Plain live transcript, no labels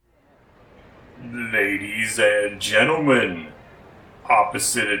Ladies and gentlemen,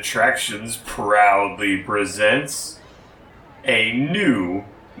 Opposite Attractions proudly presents a new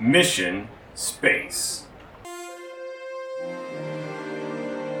Mission Space.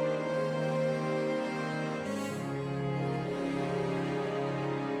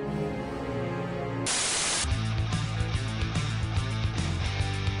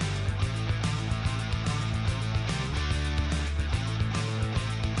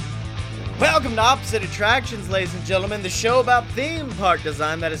 Welcome to Opposite Attractions, ladies and gentlemen, the show about theme park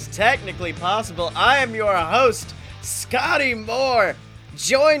design that is technically possible. I am your host, Scotty Moore,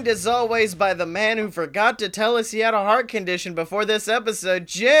 joined as always by the man who forgot to tell us he had a heart condition before this episode,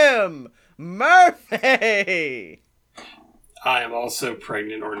 Jim Murphy! I am also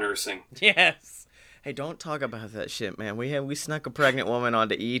pregnant or nursing. Yes. Hey, don't talk about that shit, man. We snuck a pregnant woman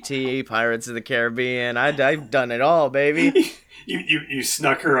onto E.T., Pirates of the Caribbean. I've done it all, baby. You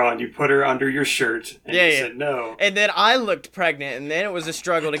snuck her on. You put her under your shirt, and you said no. And then I looked pregnant, and then it was a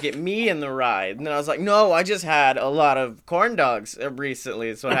struggle to get me in the ride. And then I was like, no, I just had a lot of corn dogs recently.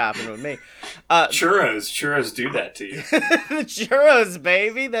 That's what happened with me. Churros do that to you. The churros,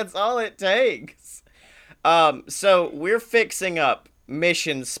 baby. That's all it takes. So we're fixing up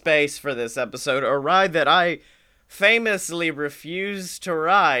Mission Space for this episode, a ride that I famously refused to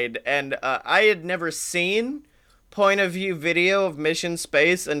ride, and I had never seen point of view video of Mission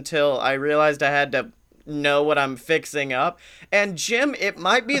Space until I realized I had to know what I'm fixing up. And Jim, it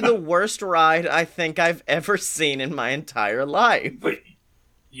might be the worst ride I think I've ever seen in my entire life. But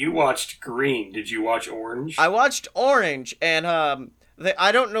you watched Green. Did you watch Orange? I watched Orange, and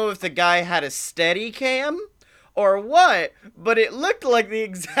I don't know if the guy had a steady cam or what, but it looked like the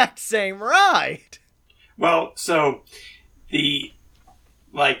exact same ride. Well, so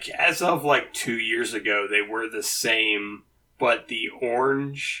as of 2 years ago, they were the same, but the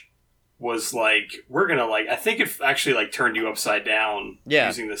Orange was we're gonna I think it actually turned you upside down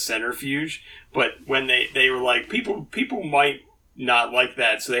using the centrifuge. But when they were people might not like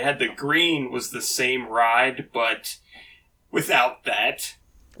that, so they had the Green was the same ride, but without that.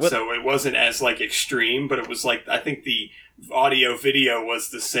 What? So it wasn't as extreme, but it was I think the audio video was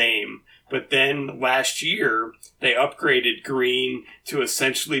the same. But then last year they upgraded Green to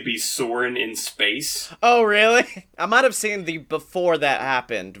essentially be soaring in space. Oh, really? I might have seen the before that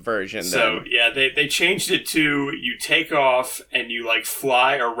happened version. So then. Yeah, they changed it to you take off and you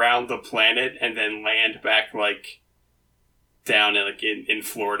fly around the planet and then land back down in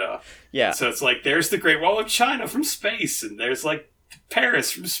Florida. Yeah. So it's there's the Great Wall of China from space, and there's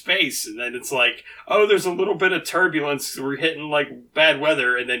Paris from space, and then it's there's a little bit of turbulence, we're hitting bad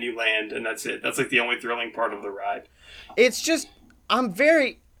weather, and then you land, and that's it. That's the only thrilling part of the ride. It's just,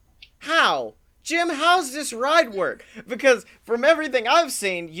 Jim, how's this ride work? Because from everything I've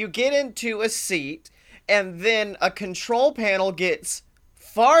seen, you get into a seat, and then a control panel gets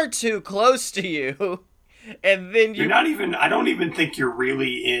far too close to you, and then you're not even, I don't even think you're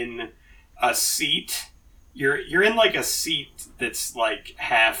really in a seat. You're in a seat that's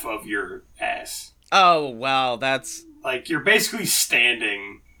half of your ass. Oh, wow, that's... you're basically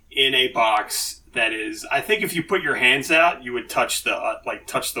standing in a box that is... I think if you put your hands out, you would touch the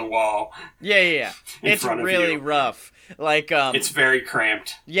wall. Yeah. It's really rough. It's very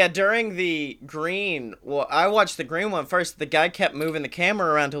cramped. Yeah, during the Green... Well, I watched the Green one first. The guy kept moving the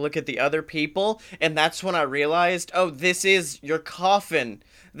camera around to look at the other people, and that's when I realized, this is your coffin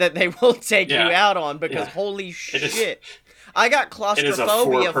that they will take you out on, because holy shit. I got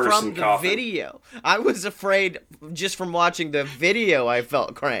claustrophobia from the coffin. Video. I was afraid just from watching the video. I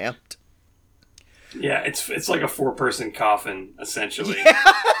felt cramped. Yeah, it's a 4-person coffin, essentially.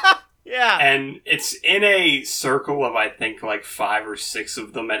 Yeah. And it's in a circle of, I think, 5 or 6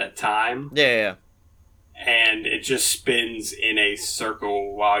 of them at a time. Yeah. And it just spins in a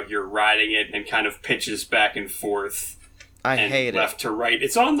circle while you're riding it and kind of pitches back and forth. I hate left to right.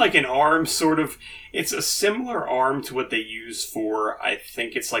 It's on an arm, sort of. It's a similar arm to what they use for, I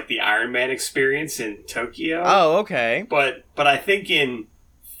think it's the Iron Man experience in Tokyo. Oh, okay. But I think in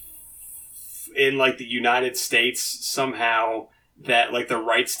the United States, somehow that the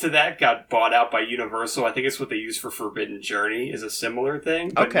rights to that got bought out by Universal. I think it's what they use for Forbidden Journey is a similar thing,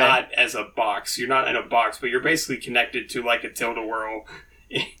 but not as a box. You're not in a box, but you're basically connected to a tilt-a-whirl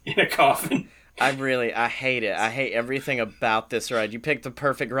in a coffin. I hate it. I hate everything about this ride. You picked the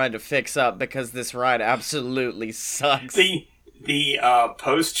perfect ride to fix up, because this ride absolutely sucks. The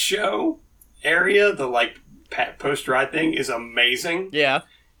post-show area, the post-ride thing is amazing. Yeah.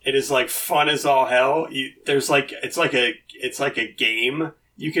 It is fun as all hell. There's it's like a game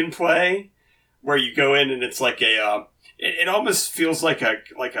you can play where you go in and it's it almost feels like a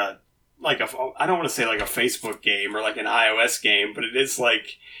I don't want to say like a Facebook game or like an iOS game, but it is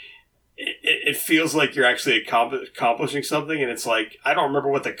like it feels like you're actually accomplishing something, and it's like, I don't remember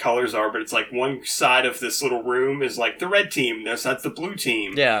what the colors are, but it's like one side of this little room is like the red team, that's the blue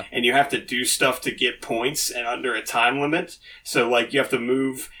team. Yeah. And you have to do stuff to get points and under a time limit. So like you have to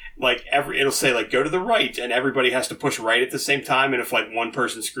move, like it'll say like go to the right, and everybody has to push right at the same time, and if like one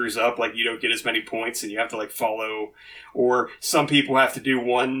person screws up, like you don't get as many points and you have to like follow, or some people have to do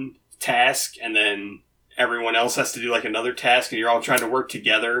one task and then everyone else has to do like another task, and you're all trying to work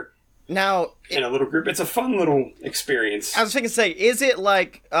together. Now, in a little group. It's a fun little experience. I was thinking, say, is it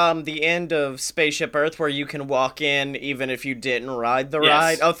like the end of Spaceship Earth where you can walk in even if you didn't ride the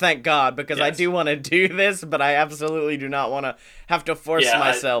ride? Oh, thank God, because I do want to do this, but I absolutely do not want to have to force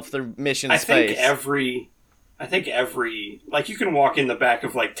myself through mission space. I think every, like, you can walk in the back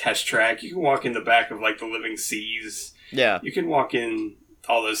of, like, Test Track. You can walk in the back of, like, the Living Seas. Yeah. You can walk in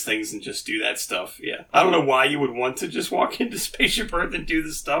all those things and just do that stuff. Yeah. I don't know why you would want to just walk into Spaceship Earth and do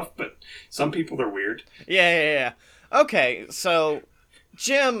this stuff, but some people are weird. Yeah. Okay, so,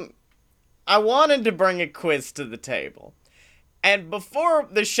 Jim, I wanted to bring a quiz to the table. And before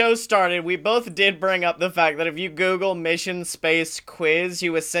the show started, we both did bring up the fact that if you Google Mission Space Quiz,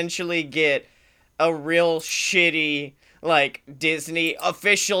 you essentially get a real shitty, like,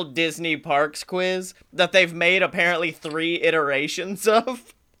 official Disney Parks quiz that they've made apparently 3 iterations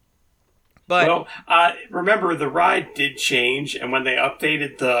of. But well, remember, the ride did change, and when they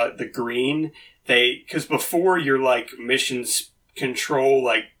updated the green, because before your, like, missions control,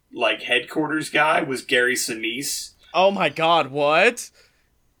 like headquarters guy was Gary Sinise. Oh my God, what?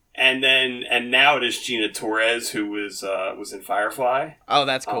 And now it is Gina Torres, who was in Firefly. Oh,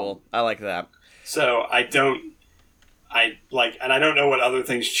 that's cool. I like that. So I don't know what other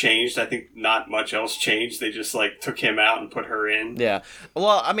things changed. I think not much else changed. They just, like, took him out and put her in. Yeah.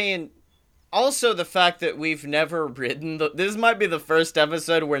 Well, I mean, also the fact that we've never ridden this might be the first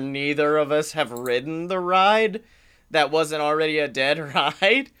episode where neither of us have ridden the ride that wasn't already a dead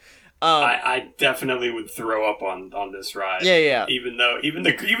ride. I definitely would throw up on this ride. Yeah. Even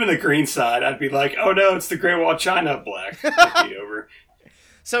the green side, I'd be like, oh no, it's the Great Wall of China black. It'd be over.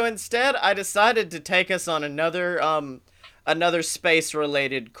 So instead, I decided to take us on another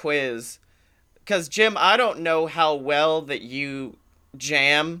space-related quiz. Because, Jim, I don't know how well that you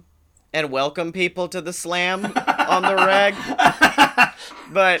jam and welcome people to the slam on the reg.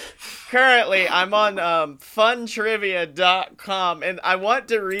 But currently, I'm on funtrivia.com, and I want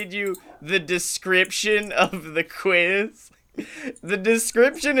to read you the description of the quiz. The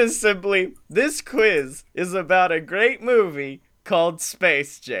description is simply, this quiz is about a great movie called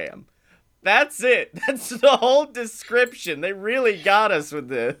Space Jam. That's it. That's the whole description. They really got us with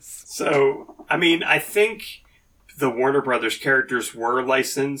this. So, I mean, I think the Warner Brothers characters were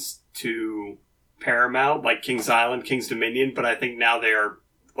licensed to Paramount, like Kings Island, Kings Dominion, but I think now they are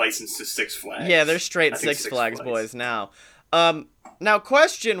licensed to Six Flags. Yeah, they're straight Six Flags boys now. Now,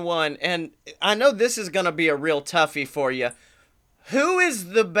 question 1, and I know this is going to be a real toughie for you. Who is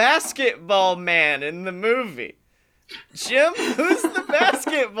the basketball man in the movie? Jim, who's the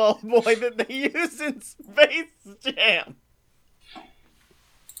basketball boy that they use in Space Jam?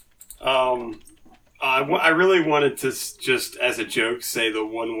 I really wanted to just, as a joke, say the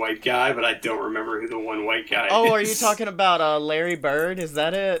one white guy, but I don't remember who the one white guy is. Oh, are you talking about Larry Bird? Is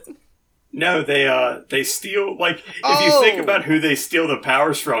that it? No, they steal, like, if you think about who they steal the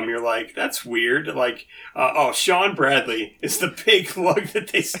powers from, you're like, that's weird. Like, Sean Bradley is the big lug that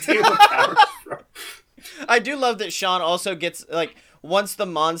they steal the powers from. I do love that Sean also gets, like, once the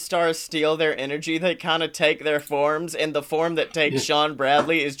Monstars steal their energy, they kind of take their forms, and the form that takes Sean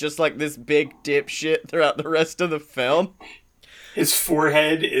Bradley is just, like, this big dipshit throughout the rest of the film. His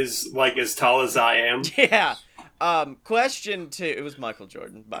forehead is, like, as tall as I am. Yeah. Question 2. It was Michael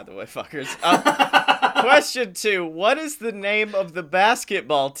Jordan, by the way, fuckers. Question 2. What is the name of the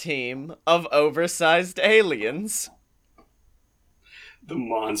basketball team of oversized aliens? The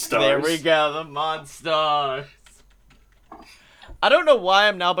Monstars. There we go, the Monstars. I don't know why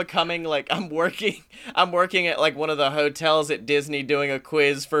I'm now becoming, like, I'm working at, like, one of the hotels at Disney doing a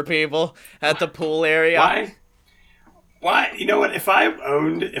quiz for people at the pool area. Why? You know what? If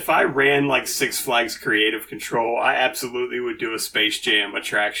I ran, like, Six Flags Creative Control, I absolutely would do a Space Jam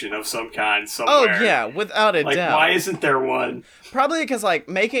attraction of some kind somewhere. Oh, yeah, without a doubt. Why isn't there one? Probably because, like,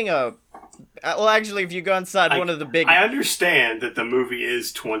 making a... Well, actually, if you go inside one of the big... I understand that the movie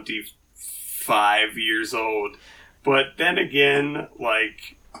is 25 years old, but then again,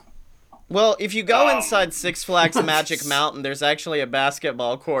 like... Well, if you go inside Six Flags Magic Mountain, there's actually a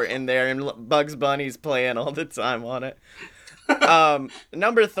basketball court in there, and Bugs Bunny's playing all the time on it.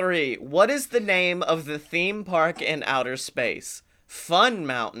 Number 3. What is the name of the theme park in outer space? Fun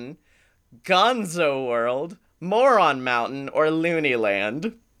Mountain, Gonzo World, Moron Mountain, or Looney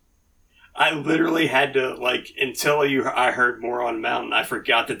Land? I literally had to, until I heard Moron Mountain, I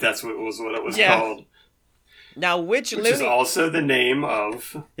forgot that's what it was called. Now, which is also the name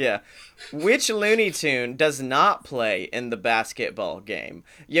of... Yeah. Which Looney Tune does not play in the basketball game?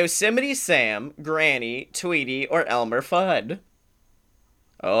 Yosemite Sam, Granny, Tweety, or Elmer Fudd?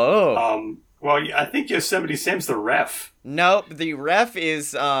 Oh. Well, I think Yosemite Sam's the ref. Nope, the ref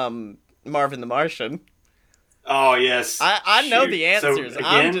is Marvin the Martian. Oh, yes. I know the answers. So, again,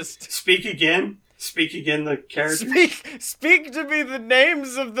 I'm just... Speak again, the character. Speak to me the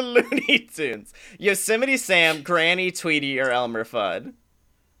names of the Looney Tunes. Yosemite Sam, Granny, Tweety, or Elmer Fudd?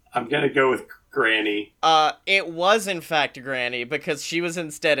 I'm gonna go with Granny. It was in fact Granny, because she was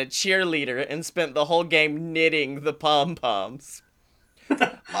instead a cheerleader and spent the whole game knitting the pom-poms.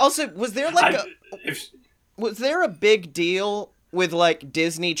 Also, was there was there a big deal with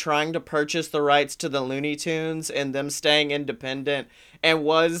Disney trying to purchase the rights to the Looney Tunes and them staying independent? And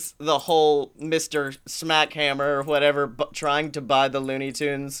was the whole Mr. Smackhammer or whatever trying to buy the Looney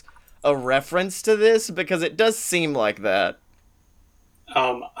Tunes a reference to this? Because it does seem like that.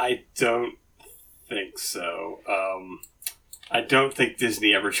 I don't think so. I don't think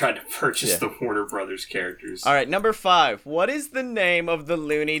Disney ever tried to purchase the Warner Brothers characters. All right, number 5. What is the name of the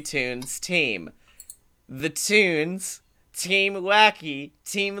Looney Tunes team? The Tunes, Team Wacky,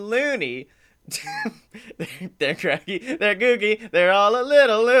 Team Looney. They're cracky, they're gooky, they're all a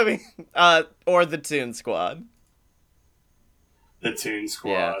little loony. Or the Toon Squad. The Toon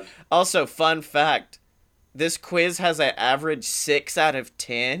Squad. Yeah. Also, fun fact. This quiz has an average 6 out of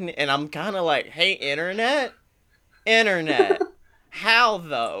 10, and I'm kind of like, hey, Internet, how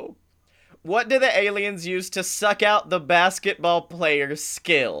though? What do the aliens use to suck out the basketball player's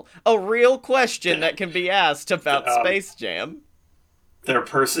skill? A real question that can be asked about Space Jam. Their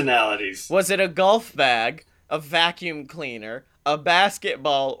personalities. Was it a golf bag, a vacuum cleaner, a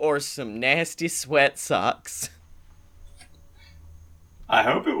basketball, or some nasty sweat socks? I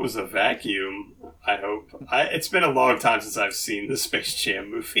hope it was a vacuum. I hope. It's been a long time since I've seen the Space Jam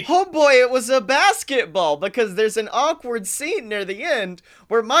movie. Oh boy, it was a basketball, because there's an awkward scene near the end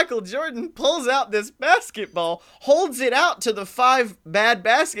where Michael Jordan pulls out this basketball, holds it out to the 5 bad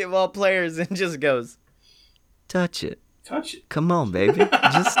basketball players, and just goes, touch it. Touch it. Come on, baby.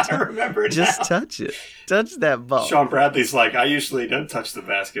 Just I remember it just now. touch it. Touch that ball. Sean Bradley's like, I usually don't touch the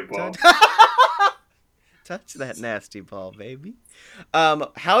basketball. Touch that nasty ball, baby.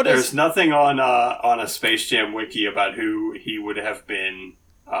 How does... There's nothing on a Space Jam wiki about who he would have been,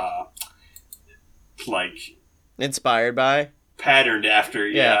 inspired by? Patterned after.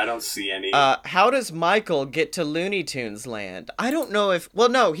 Yeah, I don't see any. How does Michael get to Looney Tunes Land? I don't know if... Well,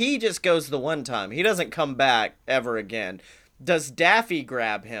 no, he just goes the one time. He doesn't come back ever again. Does Daffy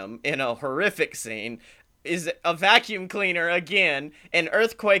grab him in a horrific scene? Is a vacuum cleaner again, an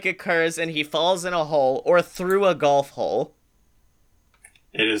earthquake occurs and he falls in a hole or through a golf hole?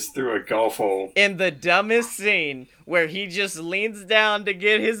 It is through a golf hole. In the dumbest scene where he just leans down to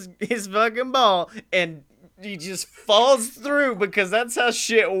get his fucking ball and he just falls through because that's how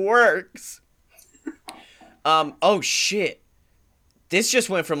shit works. Oh shit. This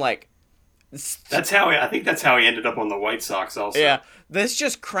just went from I think that's how he ended up on the White Sox also. Yeah. This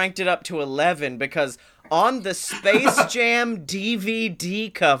just cranked it up to 11 because on the Space Jam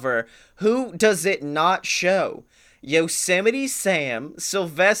DVD cover, who does it not show? Yosemite Sam,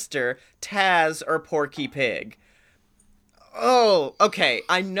 Sylvester, Taz, or Porky Pig? Oh, okay.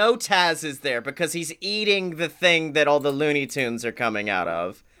 I know Taz is there because he's eating the thing that all the Looney Tunes are coming out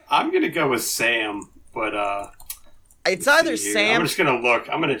of. I'm going to go with Sam, but it's either Sam... I'm just going to look.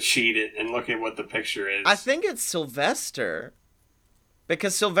 I'm going to cheat it and look at what the picture is. I think it's Sylvester.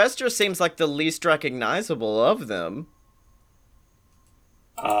 Because Sylvester seems like the least recognizable of them.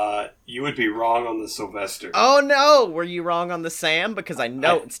 You would be wrong on the Sylvester. Oh no! Were you wrong on the Sam? Because I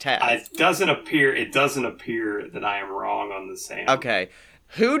know it's Taz. It doesn't appear that I am wrong on the Sam. Okay.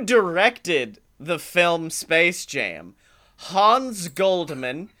 Who directed the film Space Jam? Hans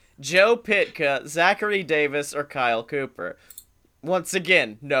Goldman, Joe Pytka, Zachary Davis, or Kyle Cooper? Once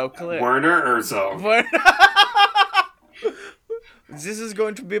again, no clue. Werner Herzog. This is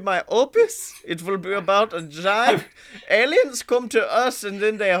going to be my opus. It will be about a giant aliens come to us and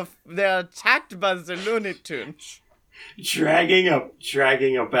then they are attacked by the Looney Tunes. Dragging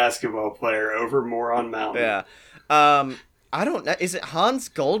a basketball player over Moron Mountain. Yeah. I don't know. Is it Hans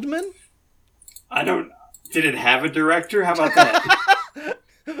Goldman? Did it have a director? How about that?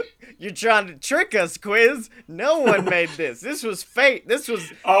 You're trying to trick us, Quiz. No one made this. This was fate. This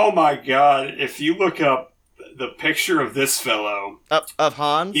was... Oh my god. If you look up the picture of this fellow... Of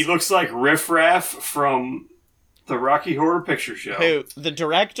Hans? He looks like Riff Raff from the Rocky Horror Picture Show. Who? The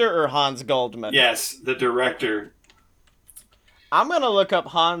director or Hans Goldman? Yes, the director. I'm going to look up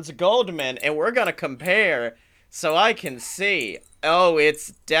Hans Goldman, and we're going to compare so I can see. Oh,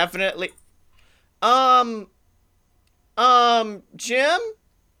 it's definitely... Jim?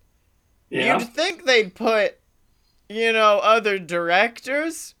 Yeah? You'd think they'd put, other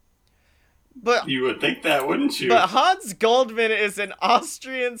directors, but... You would think that, wouldn't you? But Hans Goldman is an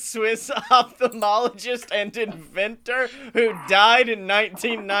Austrian-Swiss ophthalmologist and inventor who died in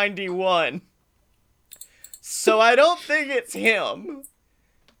 1991. So I don't think it's him.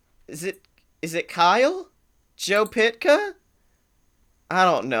 Is it Kyle? Joe Pitka? I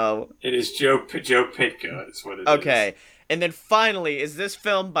don't know. It is Joe Pitka is what it is. Okay. And then finally, is this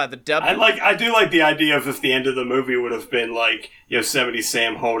filmed by the I do like the idea of if the end of the movie would have been like Yosemite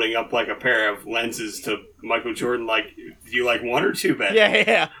Sam holding up like a pair of lenses to Michael Jordan, like, do you like one or two better?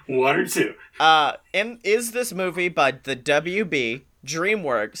 Yeah. One or two. And is this movie by the WB,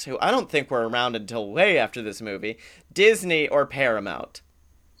 DreamWorks, who I don't think were around until way after this movie, Disney, or Paramount?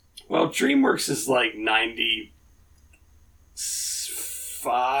 Well, DreamWorks is like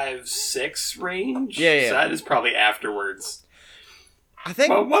 95, 6 range. Yeah. So that is probably afterwards. I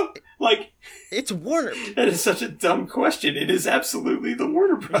think... Well, what? Like... It's Warner. That is such a dumb question. It is absolutely the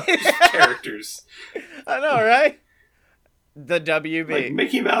Warner Brothers characters. I know, right? The WB. Like,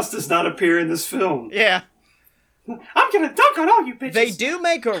 Mickey Mouse does not appear in this film. Yeah. I'm gonna dunk on all you bitches. They do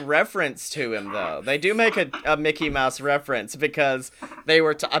make a reference to him, though. They do make a Mickey Mouse reference because they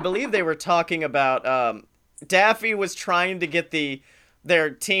were... I believe they were talking about... Daffy was trying to get their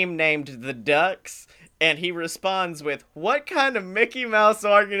team named the Ducks, and he responds with, what kind of Mickey Mouse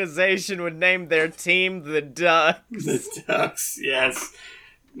organization would name their team the Ducks? The Ducks, yes.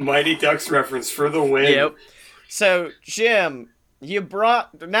 Mighty Ducks reference for the win. Yep. So, Jim,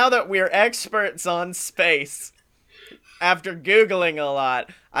 now that we're experts on space, after Googling a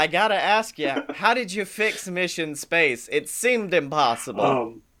lot, I gotta ask you, how did you fix Mission Space? It seemed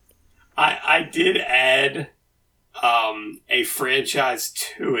impossible. I did add a franchise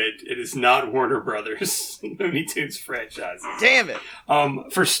to it. It is not Warner Brothers Looney Tunes franchise. Damn it.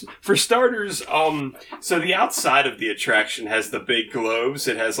 For starters, so the outside of the attraction has the big globes.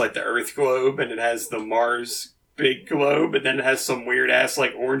 It has like the Earth globe, and it has the Mars big globe, and then it has some weird ass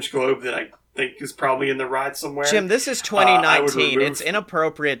like orange globe that I think is probably in the ride somewhere. Jim, this is 2019. It's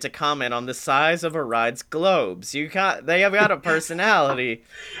inappropriate to comment on the size of a ride's globes. They have got a personality.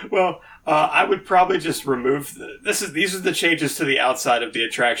 Well, I would probably just remove these are the changes to the outside of the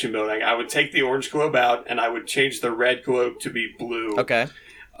attraction building. I would take the orange globe out, and I would change the red globe to be blue. Okay.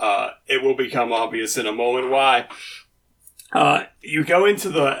 It will become obvious in a moment why. You go into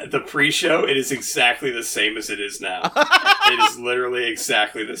the pre-show, it is exactly the same as it is now. It is literally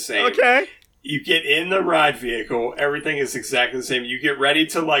exactly the same. Okay. You get in the ride vehicle, everything is exactly the same. You get ready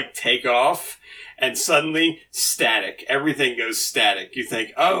to like take off, and suddenly static. Everything goes static. You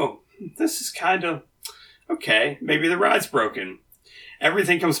think, oh, this is kind of okay. Maybe the ride's broken.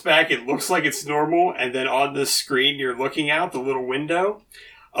 Everything comes back. It looks like it's normal, and then on the screen you're looking out the little window,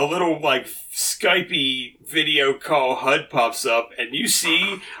 a little like Skypey video call HUD pops up, and you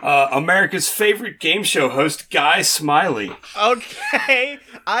see America's favorite game show host, Guy Smiley. Okay,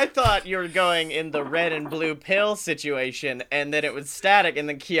 I thought you were going in the red and blue pill situation, and then it was static, and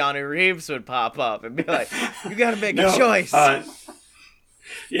then Keanu Reeves would pop up and be like, "You got to make a choice."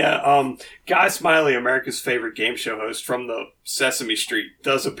 Guy Smiley, America's favorite game show host from the Sesame Street,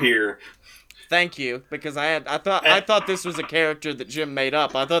 does appear. Thank you, because I thought this was a character that Jim made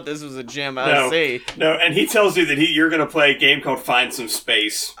up. I thought this was a Jim LC. No, and he tells you that you're going to play a game called Find Some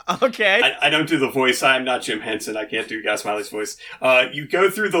Space. Okay. I don't do the voice. I am not Jim Henson. I can't do Guy Smiley's voice. You go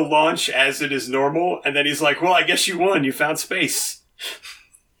through the launch as it is normal, and then he's like, well, I guess you won. You found space.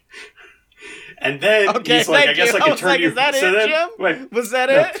 And then he's like, I guess I can turn you... Is that it, Jim? Wait, was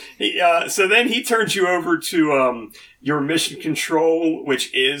that it? So then he turns you over to your mission control,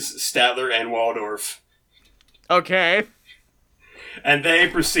 which is Statler and Waldorf. Okay. And they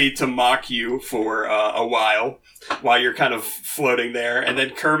proceed to mock you for a while you're kind of floating there. And then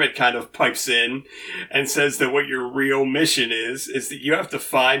Kermit kind of pipes in and says that what your real mission is that you have to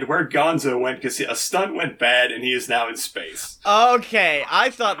find where Gonzo went because a stunt went bad and he is now in space. Okay, I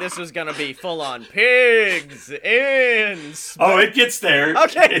thought this was going to be full-on pigs in space. Oh, it gets there.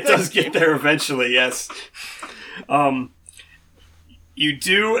 Okay. It does get there eventually, yes. You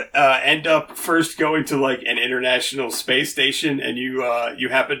do end up first going to like an international space station, and you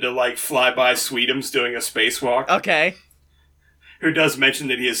happen to like fly by Sweetums doing a spacewalk. Okay. Who does mention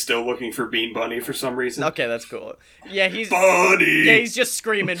that he is still looking for Bean Bunny for some reason? Okay, that's cool. Yeah, he's Bunny. Yeah, he's just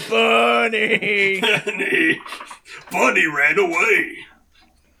screaming, Bunny. Bunny ran away.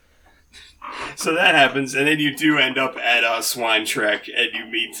 So that happens, and then you do end up at Swine Trek, and you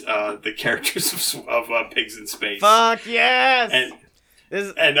meet the characters of Pigs in Space. Fuck yes!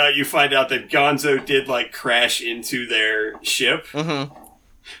 And you find out that Gonzo did like crash into their ship. Mm-hmm.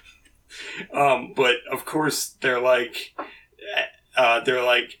 But of course they're like,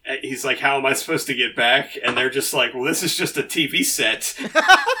 he's like, how am I supposed to get back? And they're just like, well, this is just a TV set.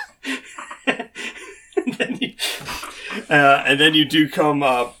 And then you do come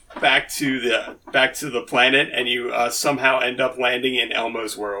back to the planet, and you somehow end up landing in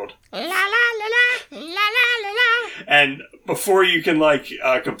Elmo's world. La la la la la la la. And before you can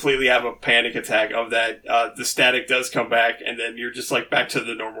completely have a panic attack of that, the static does come back, and then you're just like back to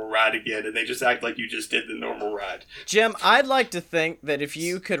the normal ride again, and they just act like you just did the normal ride. Jim, I'd like to think that if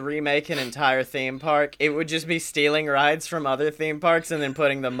you could remake an entire theme park, it would just be stealing rides from other theme parks and then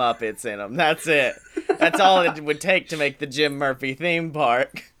putting the Muppets in them. That's it. That's all it would take to make the Jim Murphy theme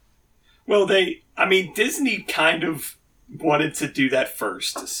park. Well, Disney kind of wanted to do that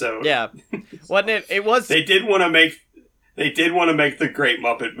first, so yeah, wasn't it? It was. They did want to make the Great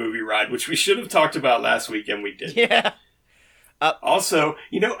Muppet Movie Ride, which we should have talked about last week, and we didn't. Yeah. Also,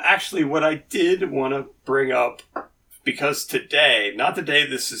 actually, what I did want to bring up, because today, not the day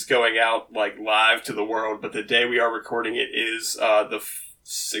this is going out like live to the world, but the day we are recording it is the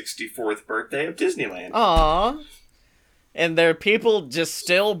 64th birthday of Disneyland. Aww. And there are people just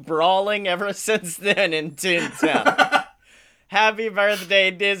still brawling ever since then in Toontown. Happy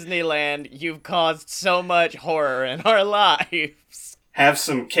birthday, Disneyland. You've caused so much horror in our lives. Have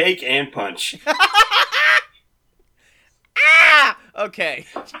some cake and punch. Ah! Okay.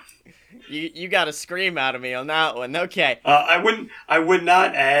 You got to scream out of me on that one. Okay. I would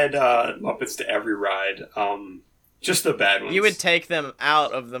not add Muppets to every ride. Just the bad ones. You would take them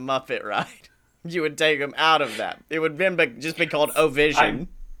out of the Muppet ride. You would take them out of that. It would just be called O-Vision.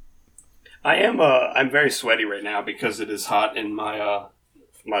 I'm very sweaty right now because it is hot in my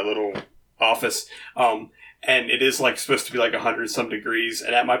my little office. And it is supposed to be 100-some degrees.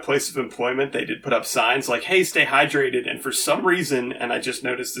 And at my place of employment, they did put up signs like, hey, stay hydrated. And for some reason, and I just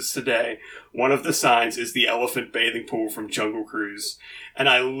noticed this today, one of the signs is the elephant bathing pool from Jungle Cruise. And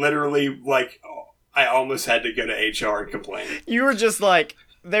I literally, I almost had to go to HR and complain. You were just like,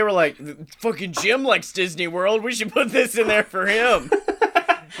 they were like, fucking Jim likes Disney World. We should put this in there for him.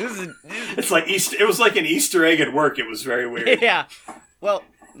 It's like it was like an Easter egg at work. It was very weird. Yeah. Well,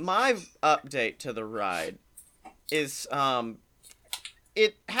 my update to the ride is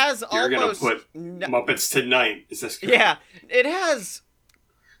it has You're almost gonna put Muppets Tonight. Is this correct? Yeah, it has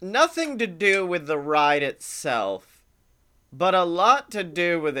nothing to do with the ride itself, but a lot to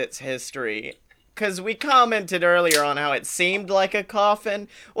do with its history. Because we commented earlier on how it seemed like a coffin.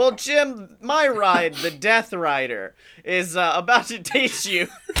 Well, Jim, my ride, the Death Rider, is about to teach you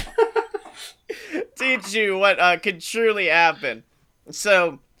what could truly happen.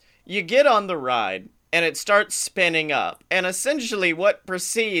 So, you get on the ride, and it starts spinning up. And essentially what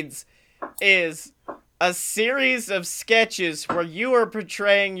proceeds is a series of sketches where you are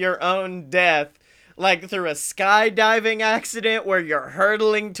portraying your own death, like through a skydiving accident where you're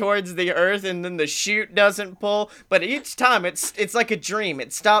hurtling towards the earth and then the chute doesn't pull. But each time it's like a dream.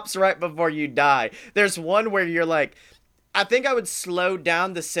 It stops right before you die. There's one where you're like, I think I would slow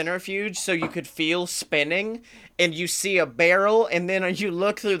down the centrifuge so you could feel spinning, and you see a barrel, and then you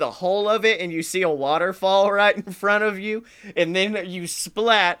look through the hole of it and you see a waterfall right in front of you, and then you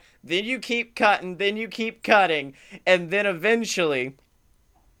splat, then you keep cutting, and then eventually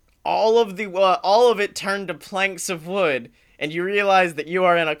all of it turned to planks of wood, and you realize that you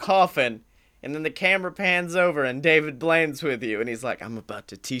are in a coffin. And then the camera pans over, and David Blaine's with you, and he's like, I'm about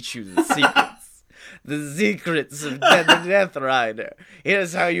to teach you the secrets. The secrets of the Death Rider.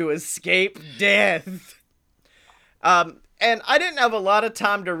 Here's how you escape death. And I didn't have a lot of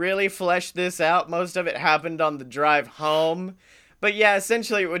time to really flesh this out. Most of it happened on the drive home. But yeah,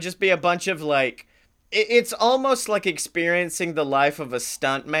 essentially it would just be a bunch of it's almost like experiencing the life of a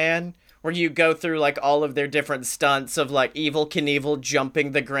stuntman, where you go through all of their different stunts of Evel Knievel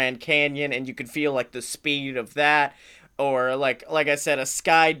jumping the Grand Canyon, and you could feel the speed of that, or like I said, a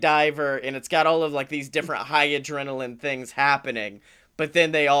skydiver, and it's got all of these different high adrenaline things happening, but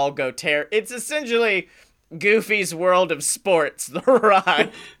then they all go it's essentially Goofy's World of Sports, the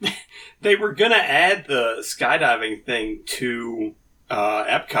ride. They were gonna add the skydiving thing to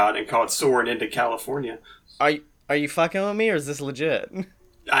Epcot and call it Soarin' into California. Are you fucking with me, or is this legit?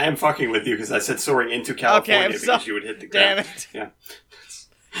 I am fucking with you because I said soaring into California because you would hit the ground. Damn it. Yeah.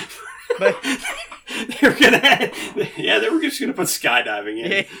 But they were just gonna put skydiving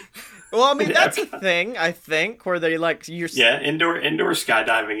in. Yeah. Well, I mean, that's a thing, I think, where they indoor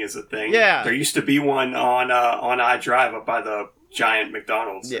skydiving is a thing. Yeah. There used to be one on iDrive up by the giant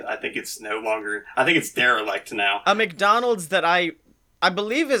McDonald's. Yeah. I think it's no longer. I think it's derelict now. A McDonald's that I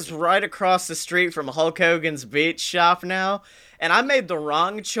believe is right across the street from Hulk Hogan's Beach Shop now. And I made the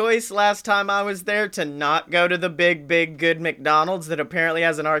wrong choice last time I was there to not go to the big, good McDonald's that apparently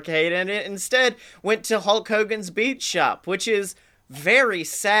has an arcade in it. Instead, went to Hulk Hogan's Beach Shop, which is very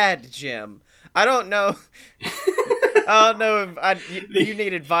sad, Jim. I don't know. I don't know if you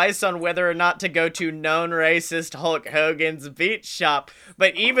need advice on whether or not to go to known racist Hulk Hogan's Beach Shop,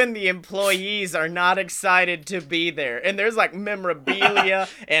 but even the employees are not excited to be there. And there's like memorabilia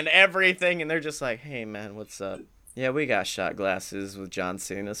and everything, and they're just like, hey man, what's up? Yeah, we got shot glasses with John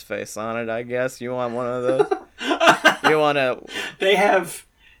Cena's face on it, I guess. You want one of those? You want to... They have...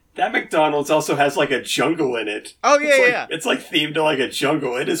 That McDonald's also has, like, a jungle in it. Oh, yeah. It's, like, themed to, like, a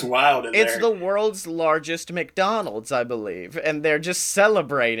jungle. It is wild in there. It's the world's largest McDonald's, I believe, and they're just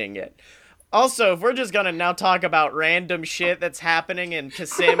celebrating it. Also, if we're just gonna now talk about random shit that's happening in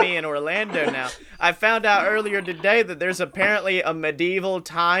Kissimmee and Orlando now, I found out earlier today that there's apparently a medieval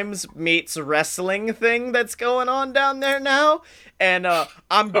times meets wrestling thing that's going on down there now, and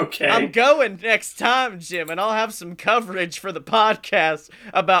I'm going next time, Jim, and I'll have some coverage for the podcast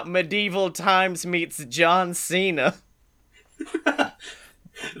about medieval times meets John Cena.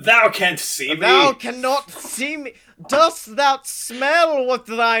 Thou canst see me. Thou cannot see me. Dost thou smell what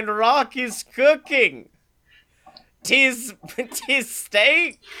thine rock is cooking? 'Tis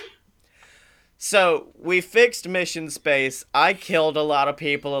steak. So, we fixed Mission Space. I killed a lot of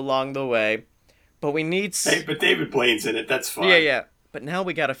people along the way. But we need... Hey, but David Blaine's in it. That's fine. Yeah. But now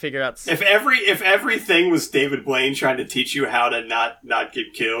we gotta figure out... If everything was David Blaine trying to teach you how to not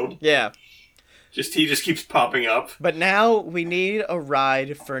get killed... Yeah. He just keeps popping up. But now we need a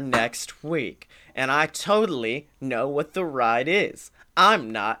ride for next week. And I totally know what the ride is.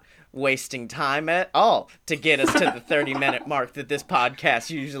 I'm not wasting time at all to get us to the 30-minute mark that this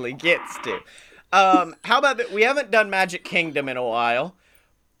podcast usually gets to. How about that? We haven't done Magic Kingdom in a while.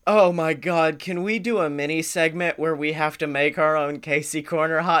 Oh my god, can we do a mini segment where we have to make our own Casey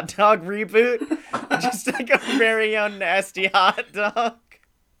Corner hot dog reboot? Just like a very own nasty hot dog.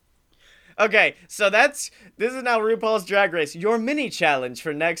 Okay, so this is now RuPaul's Drag Race. Your mini challenge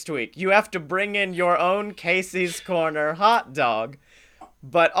for next week. You have to bring in your own Casey's Corner hot dog,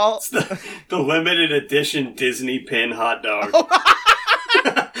 but all... It's the limited edition Disney pin hot dog.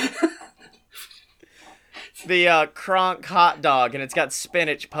 The Kronk hot dog, and it's got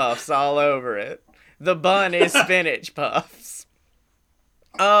spinach puffs all over it. The bun is spinach puffs.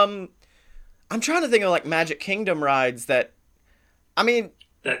 I'm trying to think of, like, Magic Kingdom rides that... I mean...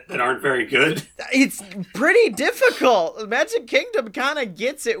 That aren't very good. It's pretty difficult. Magic Kingdom kind of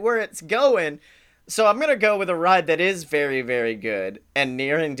gets it where it's going. So I'm going to go with a ride that is very, very good and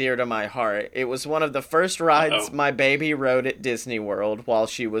near and dear to my heart. It was one of the first rides my baby rode at Disney World while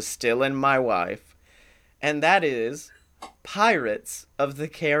she was still in my wife. And that is Pirates of the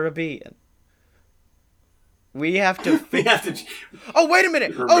Caribbean. We have to... Oh, wait a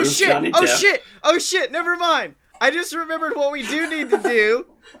minute. Oh, shit. Never mind. I just remembered what we do need to do,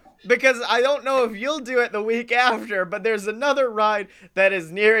 because I don't know if you'll do it the week after, but there's another ride that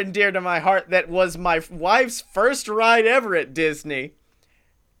is near and dear to my heart that was my wife's first ride ever at Disney,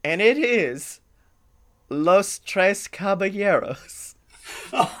 and it is Los Tres Caballeros.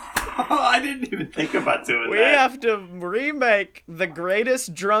 I didn't even think about doing that. We have to remake the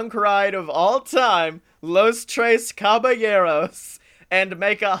greatest drunk ride of all time, Los Tres Caballeros, and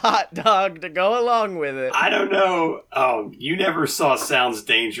make a hot dog to go along with it. I don't know. Oh, you never saw Sounds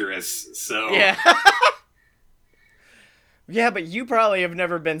Dangerous, so... Yeah. Yeah, but you probably have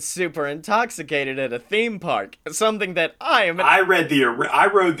never been super intoxicated at a theme park. Something that I am... I rode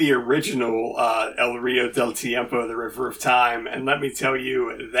the original El Rio del Tiempo, the River of Time, and let me tell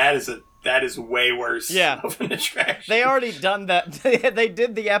you, that is way worse of an attraction. They already done that. They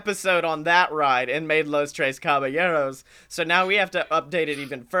did the episode on that ride and made Los Tres Caballeros, so now we have to update it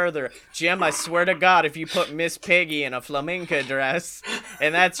even further. Jim, I swear to God, if you put Miss Piggy in a flamenco dress,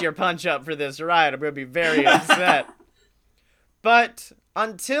 and that's your punch-up for this ride, I'm going to be very upset. But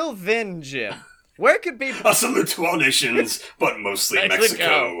until then, Jim, where could people... A salute to all nations, but mostly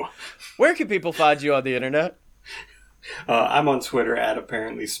Mexico. Where can people find you on the internet? I'm on Twitter at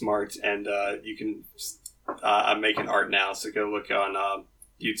ApparentlySmart, and you can I'm making art now, so go look on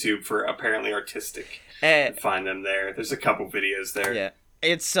YouTube for Apparently Artistic and find them there. There's a couple videos there. Yeah,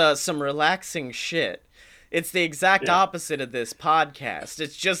 it's some relaxing shit. It's the exact opposite of this podcast.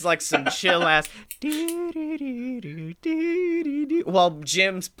 It's just like some chill ass while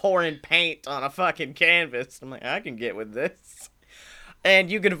Jim's pouring paint on a fucking canvas. I'm like, I can get with this.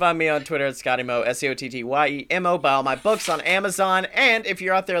 And you can find me on Twitter at ScottyMo, ScottyMo. Buy all my books on Amazon. And if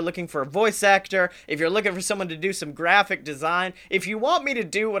you're out there looking for a voice actor, if you're looking for someone to do some graphic design, if you want me to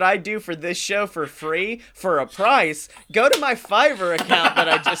do what I do for this show for free, for a price, go to my Fiverr account that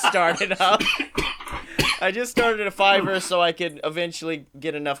I just started up. I just started a Fiverr so I could eventually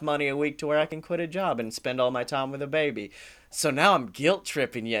get enough money a week to where I can quit a job and spend all my time with a baby. So now I'm guilt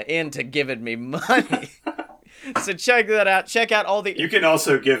tripping you into giving me money. So check that out. Check out all the... You can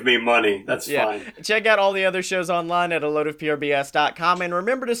also give me money. That's fine. Check out all the other shows online at aloadofpurebs.com. And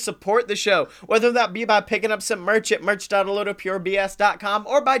remember to support the show, whether that be by picking up some merch at merch.aloadofpurebs.com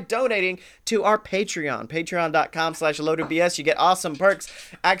or by donating to our Patreon. Patreon.com/aloadofbs. You get awesome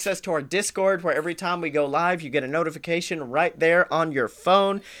perks, access to our Discord, where every time we go live, you get a notification right there on your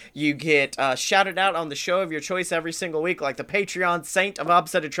phone. You get shouted out on the show of your choice every single week, like the Patreon Saint of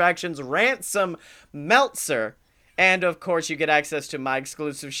Opposite Attractions, Ransom Meltzer. And, of course, you get access to my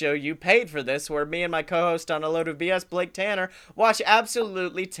exclusive show, You Paid for This, where me and my co-host on A Load of BS, Blake Tanner, watch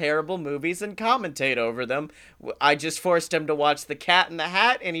absolutely terrible movies and commentate over them. I just forced him to watch The Cat in the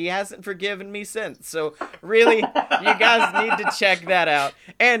Hat, and he hasn't forgiven me since. So, really, you guys need to check that out.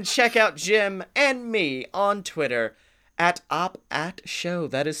 And check out Jim and me on Twitter at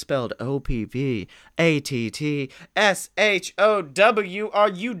OpAtShow. That is spelled OPVATTSHOW. Are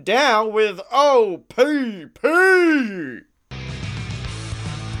you down with OPP?